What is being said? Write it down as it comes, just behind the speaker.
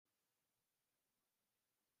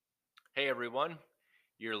Hey everyone,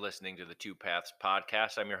 you're listening to the Two Paths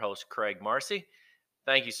podcast. I'm your host, Craig Marcy.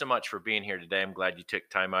 Thank you so much for being here today. I'm glad you took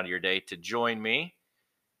time out of your day to join me.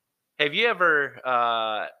 Have you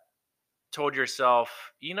ever told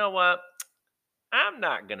yourself, you know what? I'm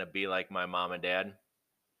not going to be like my mom and dad?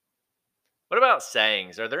 What about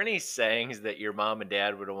sayings? Are there any sayings that your mom and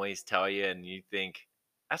dad would always tell you and you think,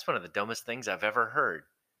 that's one of the dumbest things I've ever heard?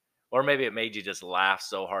 Or maybe it made you just laugh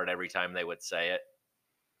so hard every time they would say it?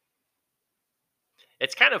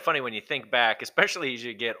 It's kind of funny when you think back, especially as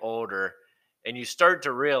you get older and you start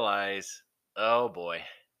to realize, oh boy,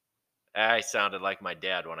 I sounded like my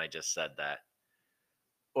dad when I just said that.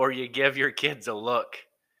 Or you give your kids a look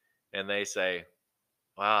and they say,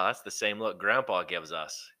 wow, that's the same look grandpa gives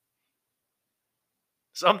us.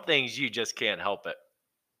 Some things you just can't help it.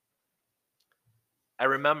 I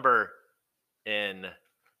remember in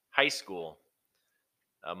high school,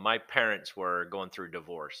 my parents were going through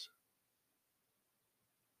divorce.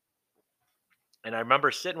 And I remember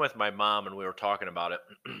sitting with my mom and we were talking about it.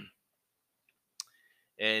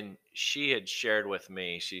 And she had shared with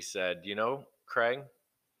me, she said, Craig,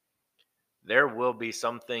 there will be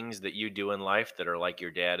some things that you do in life that are like your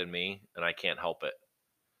dad and me, and I can't help it.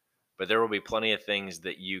 But there will be plenty of things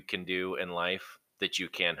that you can do in life that you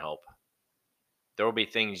can help. There will be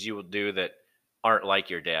things you will do that aren't like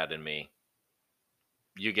your dad and me.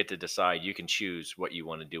 You get to decide. You can choose what you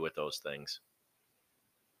want to do with those things.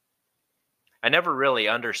 I never really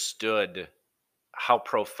understood how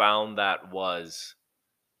profound that was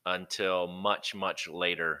until much, much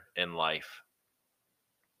later in life.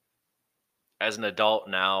 As an adult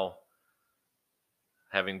now,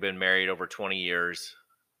 having been married over 20 years,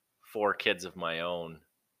 4 kids of my own,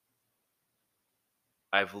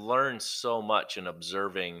 I've learned so much in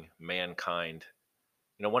observing mankind.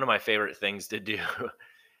 One of my favorite things to do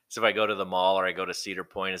is if I go to the mall or I go to Cedar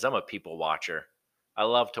Point is I'm a people watcher. I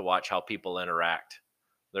love to watch how people interact,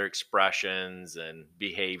 their expressions and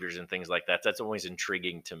behaviors and things like that. That's always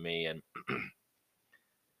intriguing to me. And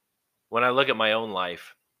when I look at my own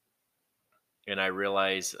life and I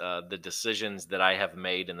realize the decisions that I have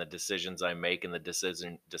made and the decisions I make and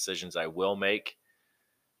the decisions I will make,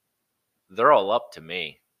 they're all up to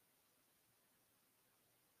me.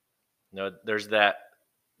 There's that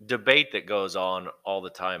debate that goes on all the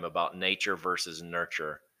time about nature versus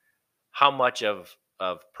nurture. How much of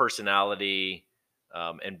personality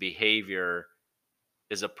and behavior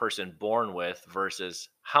is a person born with versus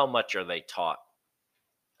how much are they taught?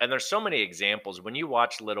 And there's so many examples. When you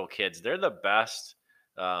watch little kids, they're the best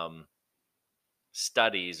um,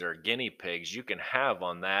 studies or guinea pigs you can have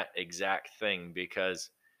on that exact thing because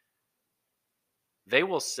they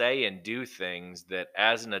will say and do things that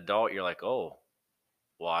as an adult you're like, oh,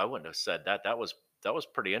 well, I wouldn't have said that. That was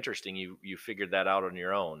pretty interesting. You figured that out on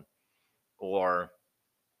your own. Or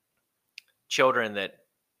children that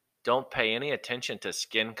don't pay any attention to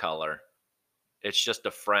skin color. It's just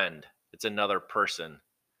a friend. It's another person.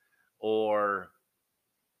 Or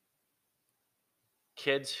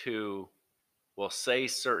kids who will say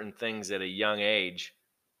certain things at a young age,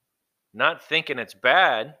 not thinking it's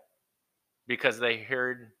bad because they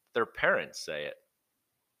heard their parents say it.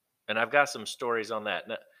 And I've got some stories on that.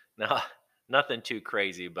 Now, nothing too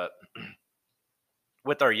crazy, but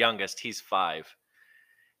with our youngest, he's 5.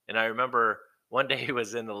 And I remember one day he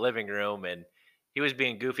was in the living room and he was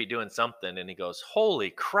being goofy doing something and he goes, "Holy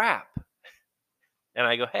crap." And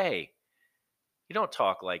I go, "Hey, you don't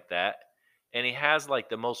talk like that." And he has like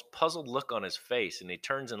the most puzzled look on his face and he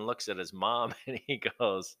turns and looks at his mom and he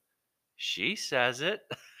goes, "She says it."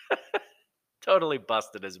 Totally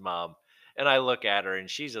busted his mom. And I look at her and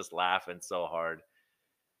she's just laughing so hard.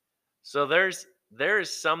 So there's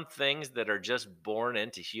some things that are just born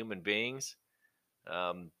into human beings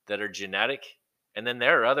that are genetic. And then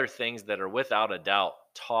there are other things that are without a doubt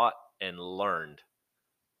taught and learned,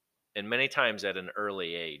 and many times at an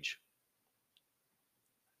early age.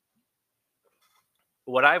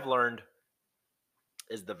 What I've learned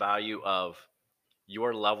is the value of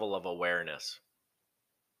your level of awareness.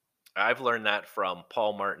 I've learned that from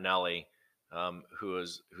Paul Martinelli,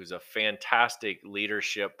 who's a fantastic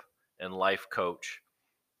leadership and life coach.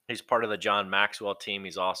 He's part of the John Maxwell team.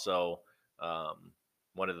 He's also um,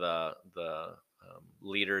 one of the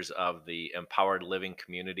leaders of the Empowered Living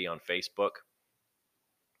community on Facebook.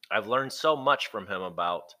 I've learned so much from him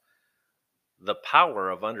about the power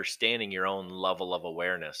of understanding your own level of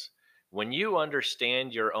awareness. When you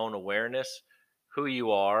understand your own awareness, who you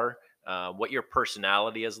are, what your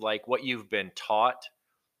personality is like, what you've been taught,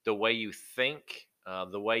 the way you think,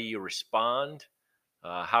 the way you respond,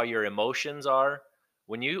 how your emotions are,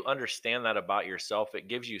 When you understand that about yourself, it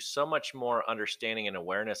gives you so much more understanding and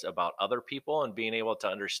awareness about other people, and being able to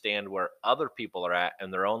understand where other people are at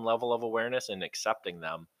and their own level of awareness, and accepting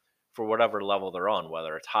them for whatever level they're on,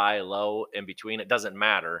 whether it's high, low, in between. It doesn't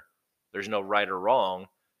matter. There's no right or wrong.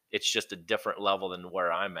 It's just a different level than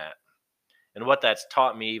where I'm at. And what that's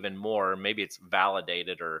taught me even more, maybe it's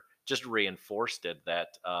validated or just reinforced it, that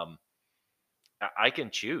I can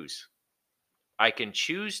choose. I can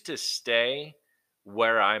choose to stay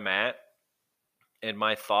where I'm at in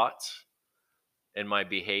my thoughts, in my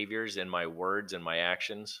behaviors, in my words, and my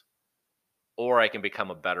actions, or I can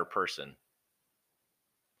become a better person.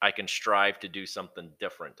 I can strive to do something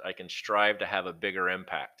different. I can strive to have a bigger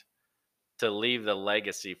impact, to leave the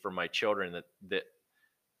legacy for my children that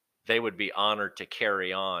they would be honored to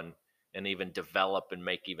carry on and even develop and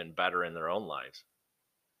make even better in their own lives.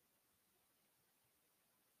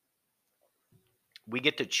 We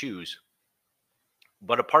get to choose,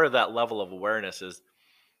 but a part of that level of awareness is,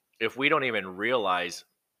 if we don't even realize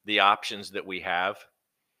the options that we have,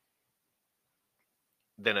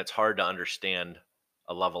 then it's hard to understand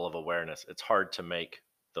a level of awareness. It's hard to make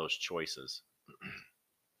those choices.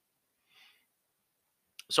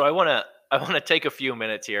 So I want to take a few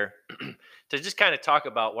minutes here to just kind of talk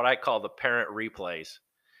about what I call the parent replays.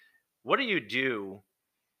 What do you do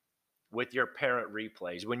with your parent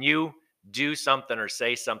replays when you do something or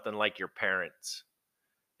say something like your parents,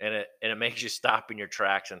 and it makes you stop in your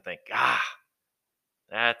tracks and think,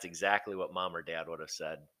 that's exactly what mom or dad would have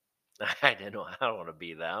said. I don't want to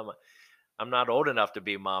be them. I'm not old enough to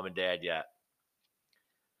be mom and dad yet.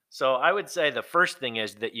 So I would say the first thing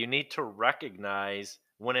is that you need to recognize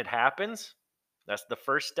when it happens. That's the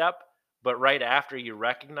first step. But right after you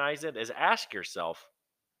recognize it, is ask yourself,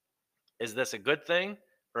 is this a good thing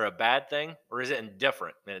or a bad thing? Or is it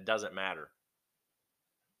indifferent and it doesn't matter?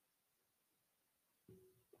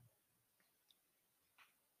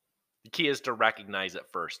 The key is to recognize it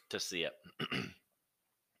first, to see it.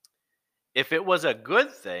 If it was a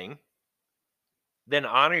good thing, then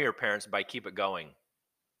honor your parents by keep it going.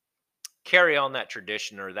 Carry on that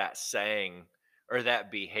tradition or that saying or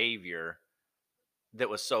that behavior that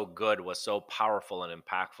was so good, was so powerful and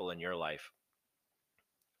impactful in your life.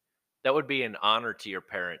 That would be an honor to your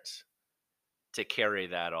parents to carry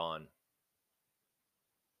that on.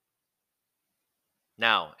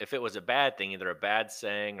 Now, if it was a bad thing, either a bad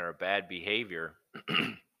saying or a bad behavior,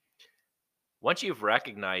 once you've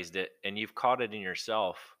recognized it and you've caught it in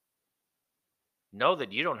yourself, know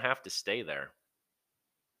that you don't have to stay there.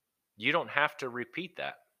 You don't have to repeat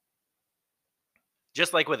that.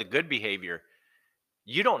 Just like with a good behavior,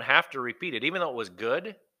 you don't have to repeat it. Even though it was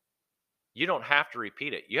good, you don't have to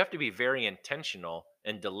repeat it. You have to be very intentional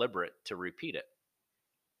and deliberate to repeat it.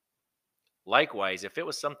 Likewise, if it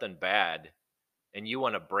was something bad and you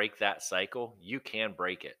want to break that cycle, you can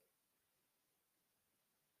break it.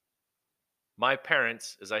 My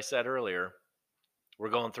parents, as I said earlier, were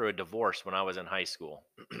going through a divorce when I was in high school.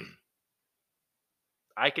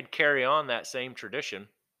 I could carry on that same tradition,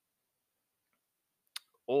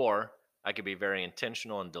 or I could be very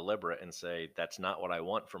intentional and deliberate and say, that's not what I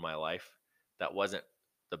want for my life. That wasn't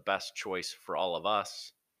the best choice for all of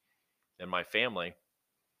us and my family.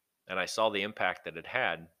 And I saw the impact that it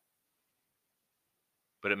had.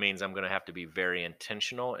 But it means I'm going to have to be very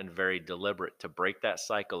intentional and very deliberate to break that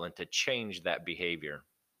cycle and to change that behavior.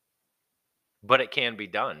 But it can be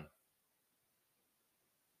done.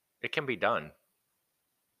 It can be done.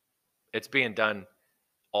 It's being done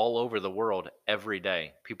all over the world every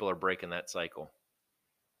day. People are breaking that cycle.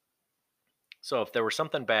 So if there was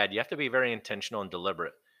something bad, you have to be very intentional and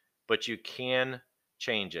deliberate, but you can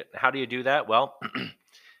change it. How do you do that? Well,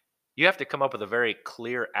 you have to come up with a very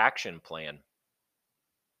clear action plan.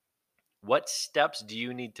 What steps do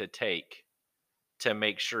you need to take to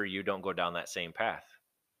make sure you don't go down that same path?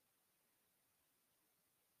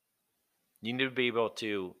 You need to be able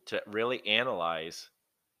to really analyze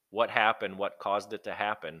what happened, what caused it to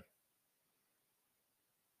happen,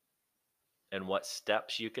 and what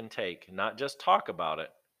steps you can take. Not just talk about it,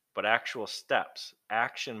 but actual steps,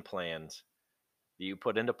 action plans that you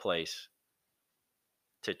put into place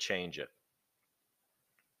to change it.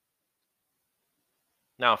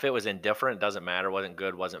 Now, if it was indifferent, doesn't matter, wasn't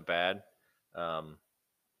good, wasn't bad, um,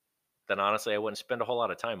 then honestly, I wouldn't spend a whole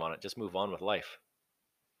lot of time on it. Just move on with life.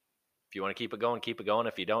 If you want to keep it going, keep it going.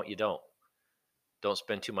 If you don't, you don't. Don't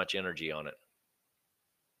spend too much energy on it.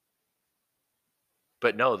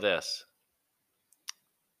 But know this,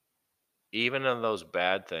 even in those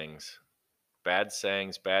bad things, bad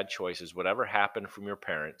sayings, bad choices, whatever happened from your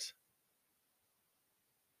parents,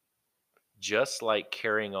 just like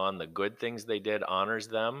carrying on the good things they did honors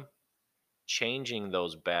them, changing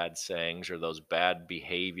those bad sayings or those bad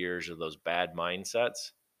behaviors or those bad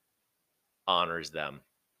mindsets honors them.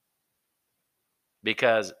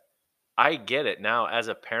 Because I get it now as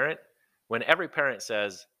a parent, when every parent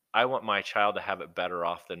says, I want my child to have it better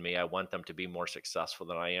off than me, I want them to be more successful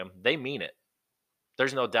than I am, they mean it.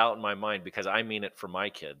 There's no doubt in my mind because I mean it for my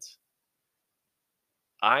kids.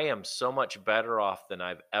 I am so much better off than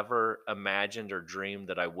I've ever imagined or dreamed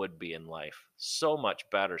that I would be in life. So much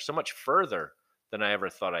better, so much further than I ever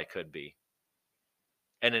thought I could be.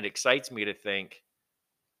 And it excites me to think,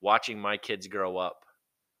 watching my kids grow up,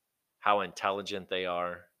 how intelligent they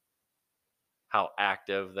are, how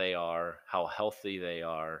active they are, how healthy they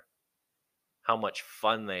are, how much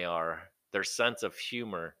fun they are, their sense of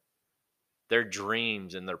humor, their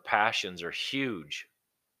dreams and their passions are huge.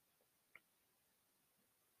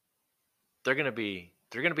 They're going to be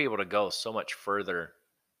able to go so much further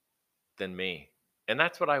than me. And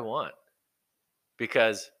that's what I want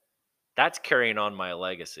because that's carrying on my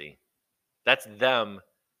legacy. That's them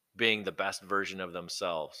being the best version of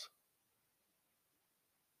themselves.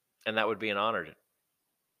 And that would be an honor.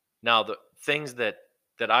 Now, the things that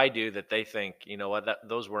I do that they think, you know what, that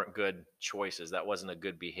those weren't good choices. That wasn't a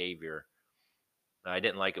good behavior. I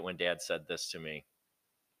didn't like it when dad said this to me.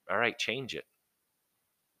 All right, change it.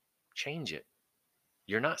 Change it.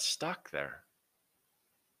 You're not stuck there.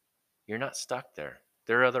 You're not stuck there.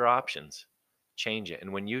 There are other options. Change it.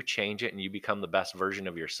 And when you change it and you become the best version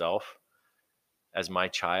of yourself as my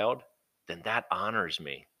child, then that honors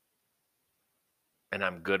me. And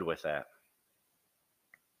I'm good with that.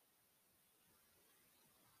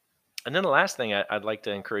 And then the last thing I'd like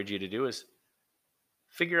to encourage you to do is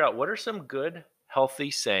figure out what are some good,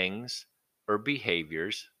 healthy sayings or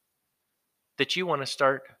behaviors that you want to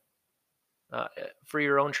start for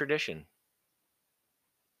your own tradition.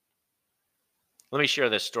 Let me share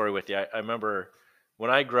this story with you. I remember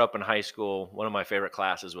when I grew up in high school, one of my favorite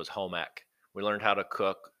classes was home ec. We learned how to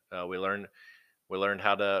cook. We learned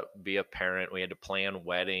how to be a parent. We had to plan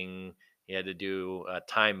wedding. You had to do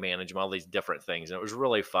time management, all these different things. And it was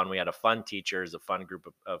really fun. We had a fun teachers, a fun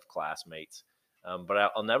group of classmates.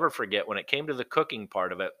 But I'll never forget when it came to the cooking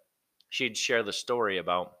part of it, she'd share the story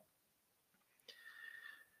about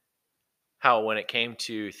how when it came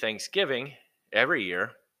to Thanksgiving every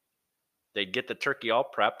year, they'd get the turkey all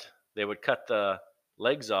prepped. They would cut the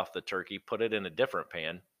legs off the turkey, put it in a different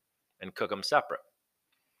pan, and cook them separate.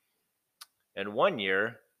 And one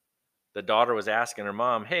year, the daughter was asking her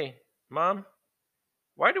mom, "Hey, mom,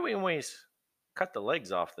 why do we always cut the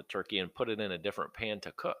legs off the turkey and put it in a different pan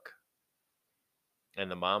to cook?" And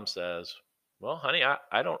the mom says, "Well, honey,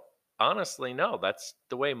 I don't honestly know. That's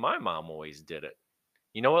the way my mom always did it.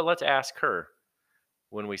 You know what? Let's ask her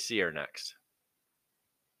when we see her next."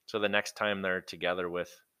 So the next time they're together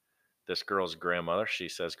with this girl's grandmother, she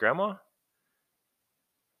says, "Grandma,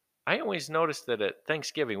 I always noticed that at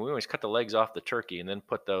Thanksgiving, we always cut the legs off the turkey and then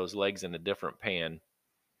put those legs in a different pan.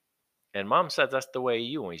 And mom said that's the way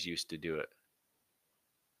you always used to do it.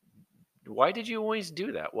 Why did you always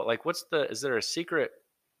do that? What, like, is there a secret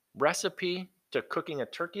recipe to cooking a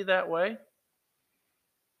turkey that way?"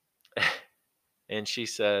 And she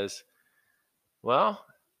says, "Well,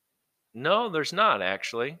 no, there's not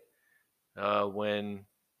actually. When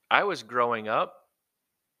I was growing up,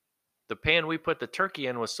 the pan we put the turkey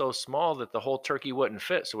in was so small that the whole turkey wouldn't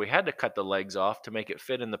fit. So we had to cut the legs off to make it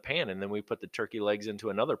fit in the pan. And then we put the turkey legs into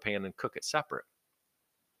another pan and cook it separate."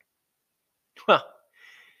 Well,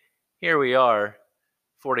 here we are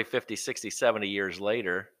 40, 50, 60, 70 years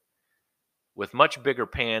later with much bigger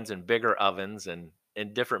pans and bigger ovens and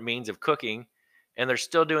different means of cooking. And they're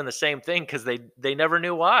still doing the same thing because they never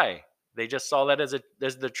knew why. They just saw that as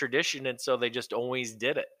the tradition. And so they just always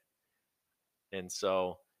did it. And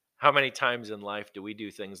so, how many times in life do we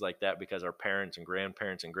do things like that because our parents and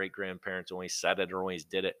grandparents and great grandparents always said it or always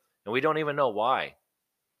did it, and we don't even know why?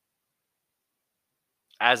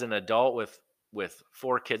 As an adult with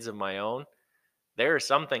 4 kids of my own, there are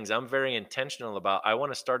some things I'm very intentional about. I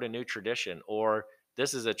want to start a new tradition, or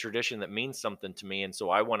this is a tradition that means something to me, and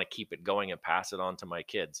so I want to keep it going and pass it on to my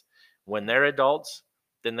kids. When they're adults,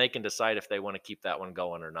 then they can decide if they want to keep that one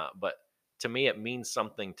going or not. But to me, it means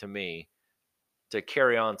something to me to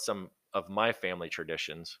carry on some of my family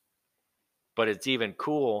traditions. But it's even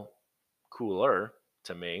cooler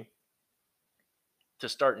to me to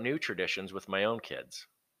start new traditions with my own kids.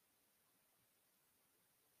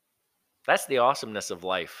 That's the awesomeness of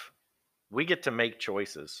life. We get to make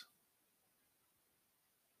choices.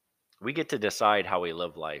 We get to decide how we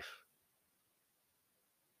live life.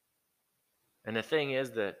 And the thing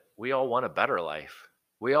is that we all want a better life.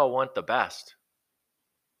 We all want the best.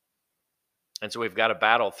 And so we've got to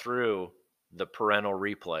battle through the parental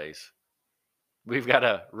replays. We've got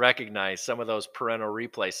to recognize some of those parental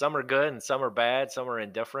replays. Some are good and some are bad, some are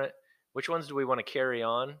indifferent. Which ones do we want to carry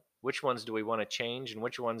on? Which ones do we want to change? And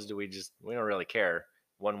which ones do we don't really care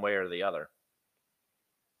one way or the other?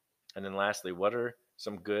 And then lastly, what are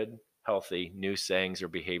some good, healthy new sayings or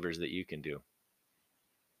behaviors that you can do?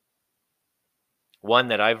 One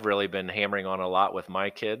that I've really been hammering on a lot with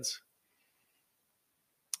my kids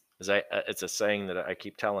is it's a saying that I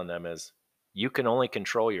keep telling them is, you can only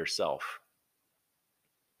control yourself.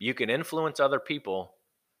 You can influence other people,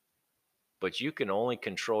 but you can only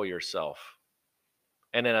control yourself.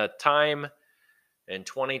 And in a time in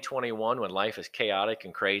 2021 when life is chaotic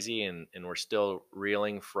and crazy and we're still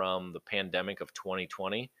reeling from the pandemic of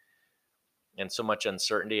 2020 and so much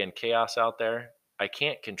uncertainty and chaos out there, I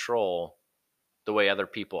can't control the way other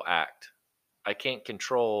people act. I can't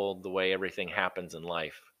control the way everything happens in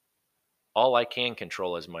life. All I can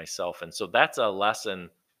control is myself. And so that's a lesson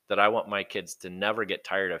that I want my kids to never get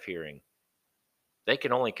tired of hearing. They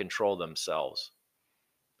can only control themselves.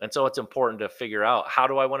 And so it's important to figure out, how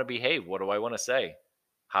do I want to behave? What do I want to say?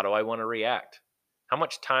 How do I want to react? How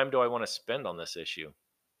much time do I want to spend on this issue?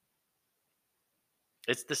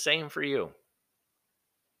 It's the same for you.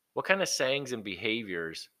 What kind of sayings and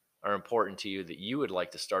behaviors are important to you that you would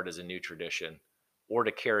like to start as a new tradition or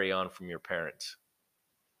to carry on from your parents?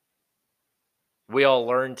 We all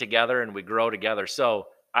learn together and we grow together. So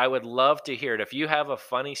I would love to hear it. If you have a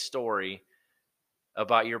funny story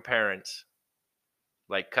about your parents,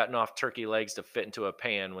 like cutting off turkey legs to fit into a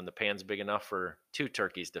pan when the pan's big enough for 2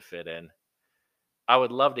 turkeys to fit in, I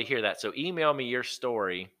would love to hear that. So email me your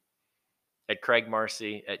story at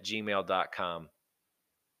craigmarcy@gmail.com.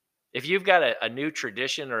 If you've got a new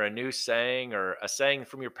tradition or a new saying or a saying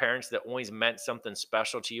from your parents that always meant something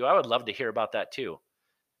special to you, I would love to hear about that too.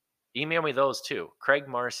 Email me those too,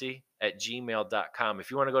 craigmarcy@gmail.com. If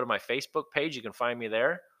you want to go to my Facebook page, you can find me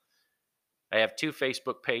there. I have 2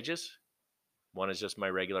 Facebook pages. One is just my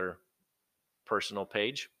regular personal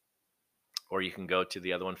page, or you can go to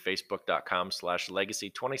the other one,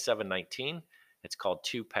 facebook.com/legacy2719. It's called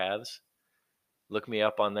Two Paths. Look me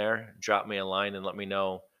up on there, drop me a line, and let me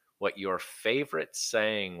know what your favorite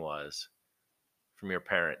saying was from your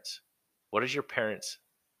parents. What is your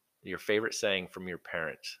favorite saying from your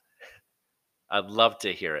parents? I'd love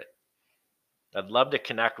to hear it. I'd love to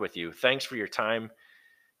connect with you. Thanks for your time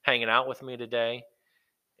hanging out with me today.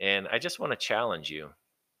 And I just want to challenge you.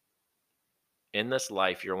 In this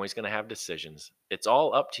life, you're always going to have decisions. It's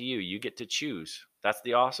all up to you. You get to choose. That's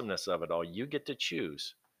the awesomeness of it all. You get to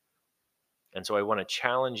choose. And so I want to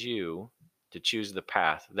challenge you to choose the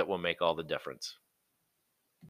path that will make all the difference.